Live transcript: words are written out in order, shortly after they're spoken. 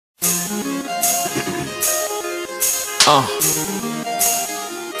Yeah,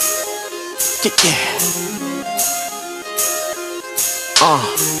 yeah.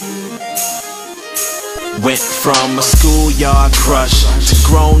 Went from a schoolyard crush to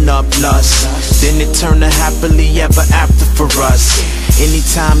grown-up lust. Then it turned to happily ever after for us.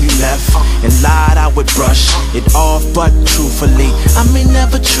 Anytime you left and lied, I would brush it off, but truthfully, I may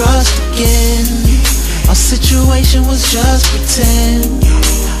never trust again. Our situation was just pretend.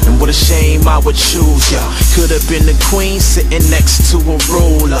 And what a shame I would choose ya. Could've been the queen sitting next to a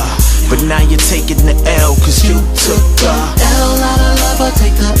ruler, but now you're taking the L cause you took the L out of lover,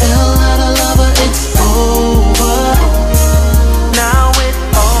 take the L out of lover, it's over. Now it's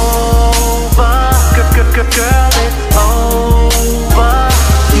over. Girl, it's over.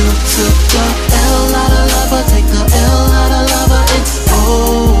 You took the L out of lover, take the L out of lover, it's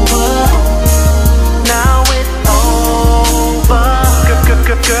over. Now it's over.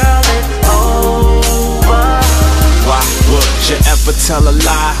 Girl, it's over. Why would you ever tell a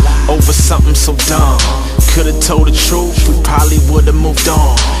lie over something so dumb? Could've told the truth, we probably would've moved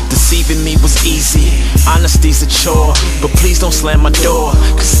on. Deceiving me was easy, honesty's a chore. But please don't slam my door,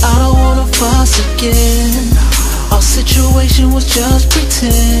 cause I don't wanna fuss again. Our situation was just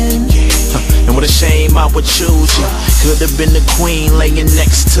pretend. And what a shame I would choose you. Could've been the queen laying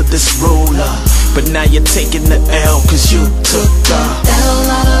next to this ruler, but now you're taking the L cause you took the L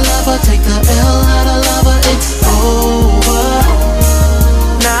out of lover, take the L out of lover, it's over.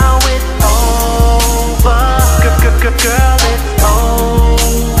 Now it's over. Girl, it's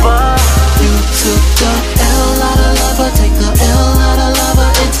over. You took the L out of lover, take the L out of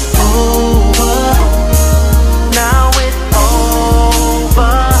lover, it's over. Now it's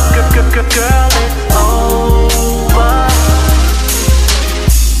over. Girl, it's over.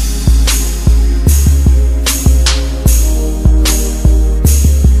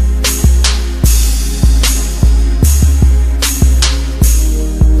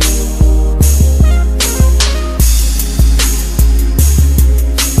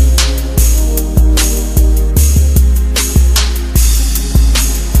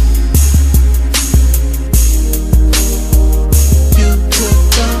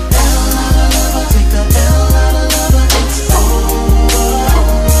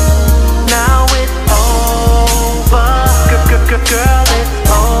 Girl, it's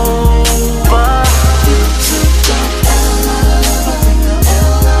over.